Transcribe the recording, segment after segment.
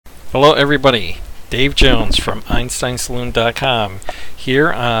Hello everybody, Dave Jones from EinsteinSaloon.com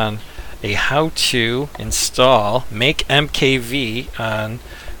here on a how to install MakeMKV on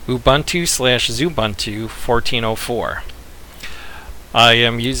Ubuntu/Xubuntu 14.04. I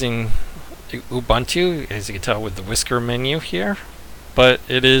am using Ubuntu, as you can tell with the whisker menu here, but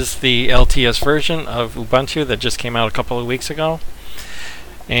it is the LTS version of Ubuntu that just came out a couple of weeks ago,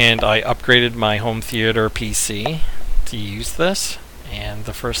 and I upgraded my home theater PC to use this. And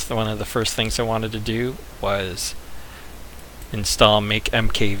one of the first things I wanted to do was install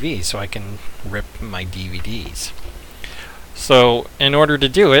MakeMKV so I can rip my DVDs. So in order to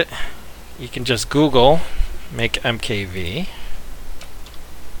do it, you can just Google MakeMKV.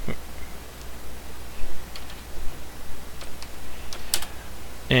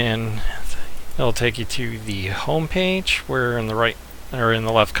 And it'll take you to the home page where in the right or in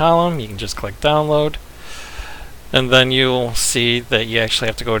the left column you can just click download. And then you'll see that you actually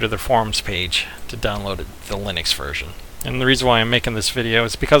have to go to the forums page to download the Linux version. And the reason why I'm making this video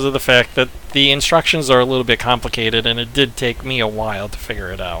is because of the fact that the instructions are a little bit complicated and it did take me a while to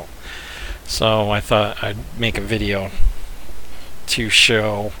figure it out. So I thought I'd make a video to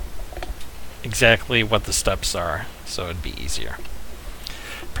show exactly what the steps are so it'd be easier.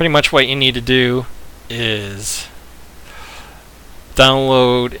 Pretty much what you need to do is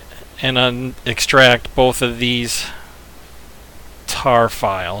download and extract both of these tar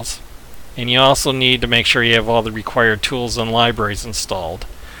files, and you also need to make sure you have all the required tools and libraries installed.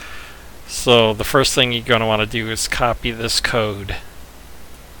 So the first thing you're going to want to do is copy this code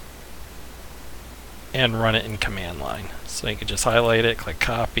and run it in command line. So you can just highlight it, click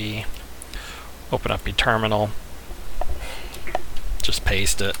copy, open up your terminal, just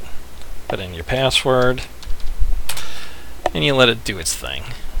paste it, put in your password, and you let it do its thing.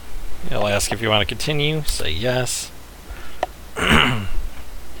 It'll ask if you want to continue, say yes.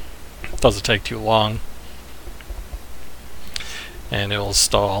 Doesn't take too long. And it'll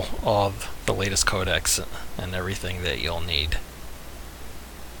install all of the latest codecs and everything that you'll need.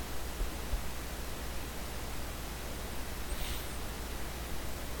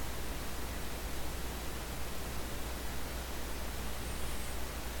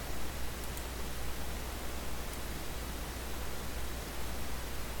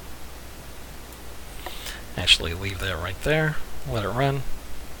 Actually leave that right there, let it run.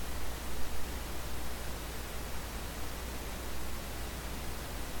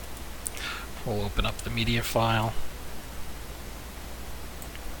 We'll open up the media file.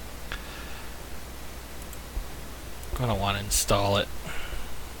 Going to want to install it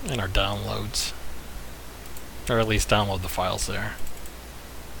in our downloads, or at least download the files there.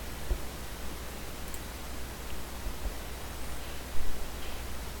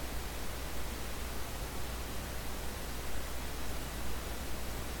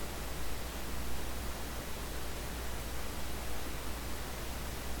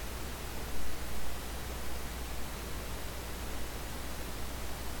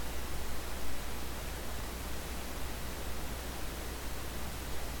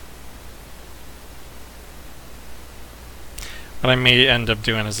 What I may end up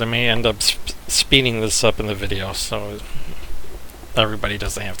doing is I may end up speeding this up in the video so everybody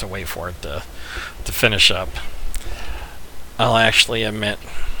doesn't have to wait for it to finish up. I'll actually admit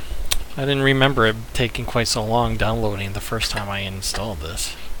I didn't remember it taking quite so long downloading the first time I installed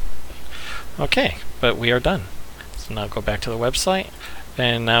this. Okay, but we are done. So now go back to the website,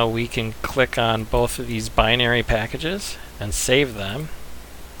 and now we can click on both of these binary packages and save them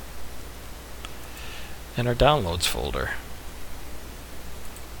in our downloads folder.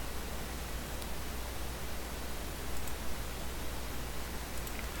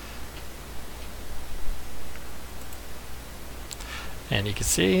 And you can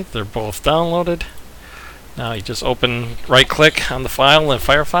see they're both downloaded. Now you just right click on the file in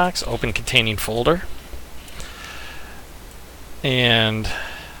Firefox, open containing folder. And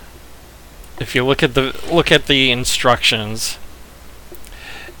if you look at the instructions,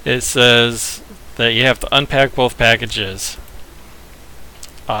 it says that you have to unpack both packages,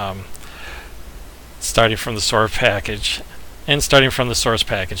 starting from the source package,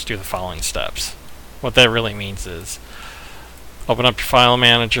 do the following steps. What that really means is open up your file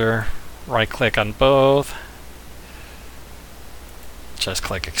manager, right click on both, just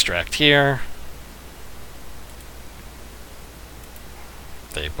click extract here.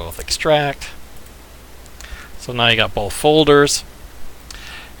 They both extract. So now you got both folders.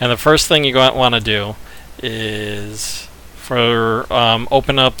 And the first thing you want to do is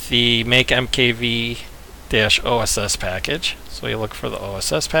open up the MakeMKV-OSS package. So you look for the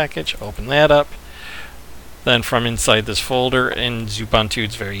OSS package, open that up, Then from inside this folder in Xubuntu,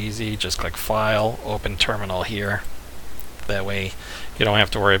 it's very easy. Just click File, Open Terminal here. That way you don't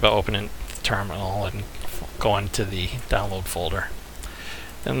have to worry about opening the terminal and going to the download folder.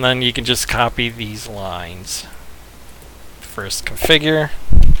 And then you can just copy these lines. First, configure.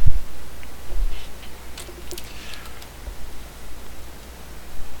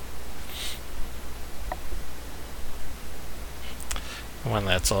 When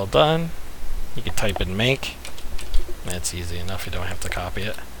that's all done, you can type in make. That's easy enough, you don't have to copy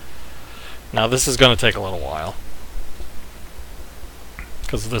it. Now this is going to take a little while,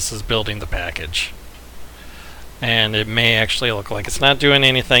 because this is building the package. And it may actually look like it's not doing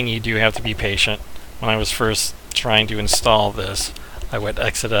anything. You do have to be patient. When I was first trying to install this, I would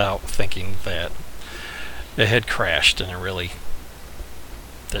exit out thinking that it had crashed, and it really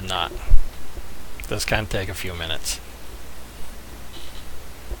did not. This can take a few minutes.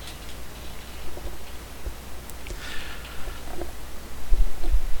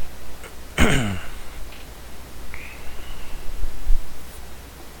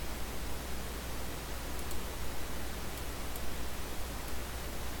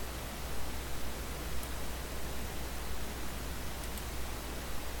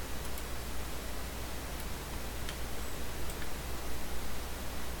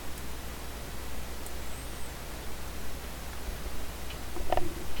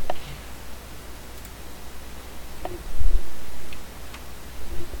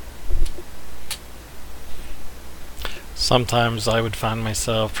 Sometimes I would find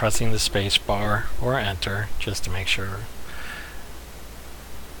myself pressing the space bar or enter just to make sure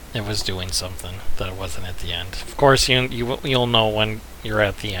it was doing something, that it wasn't at the end. Of course, you'll know when you're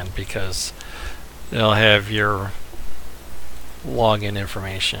at the end, because it'll have your login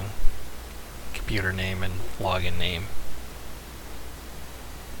information, computer name and login name.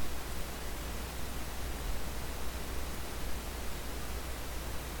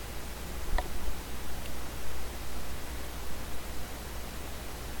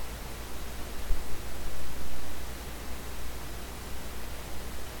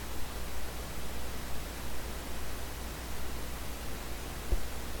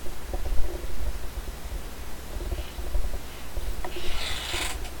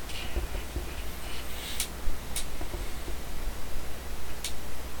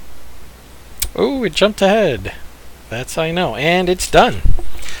 Ooh, it jumped ahead. That's how you know. And it's done.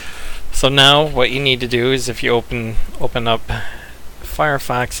 So now what you need to do is, if you open up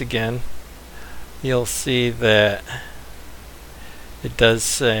Firefox again, you'll see that it does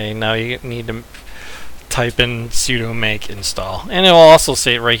say now you need to type in sudo make install. And it will also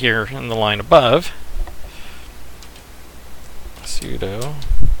say it right here in the line above. Sudo.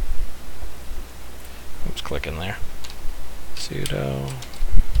 Oops, clicking there. Sudo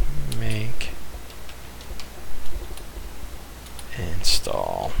make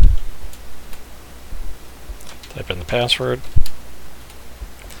install. Type in the password,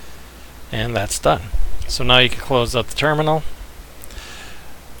 and that's done. So now you can close up the terminal,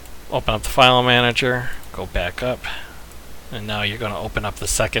 open up the file manager, go back up, and now you're going to open up the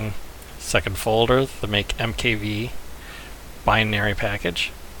second folder, the MakeMKV binary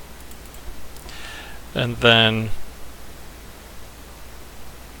package. And then,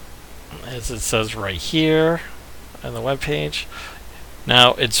 as it says right here on the web page,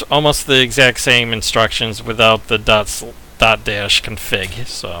 now it's almost the exact same instructions without the dot dash config.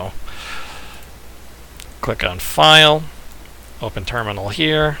 So click on File, open terminal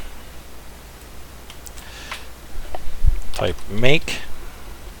here, type make,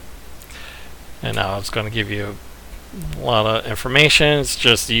 and now it's going to give you a lot of information. It's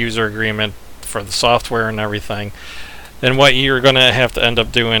just the user agreement for the software and everything. Then what you're going to have to end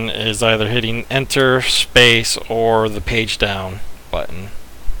up doing is either hitting enter, space, or the page down button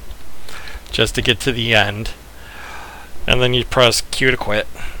just to get to the end. And then you press Q to quit.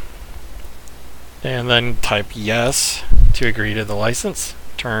 And then type yes to agree to the license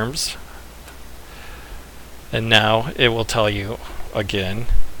terms. And now it will tell you again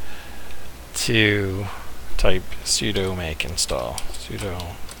to type sudo make install.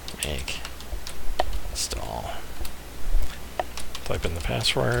 Sudo make install. Type in the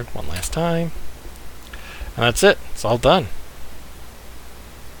password one last time. And that's it. It's all done.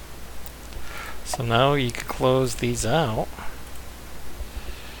 So now you can close these out.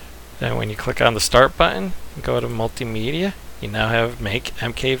 And when you click on the start button and go to multimedia, you now have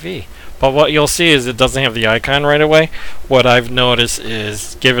MakeMKV. But what you'll see is it doesn't have the icon right away. What I've noticed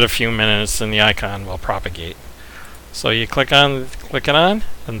is give it a few minutes and the icon will propagate. So you click it on,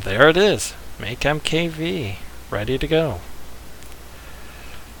 and there it is. MakeMKV, ready to go.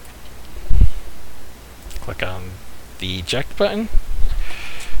 Click click on the eject button.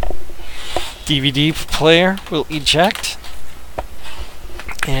 DVD player will eject,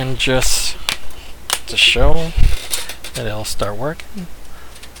 and just to show that it'll start working,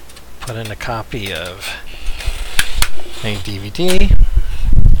 put in a copy of a DVD.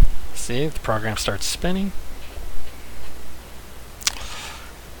 See, the program starts spinning,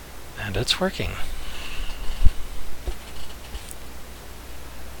 and it's working.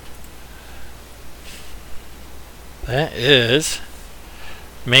 That is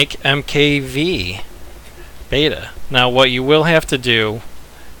MakeMKV beta. Now what you will have to do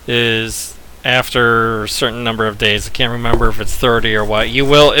is, after a certain number of days, I can't remember if it's 30 or what, it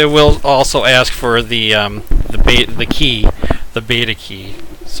will also ask for the beta key,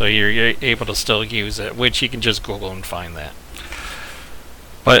 so you're able to still use it, which you can just Google and find that.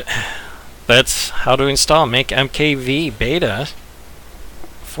 But that's how to install MakeMKV beta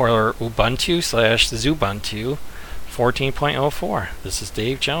for Ubuntu/Xubuntu 14.04. This is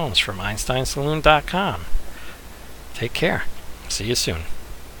Dave Jones from EinsteinSaloon.com. Take care. See you soon.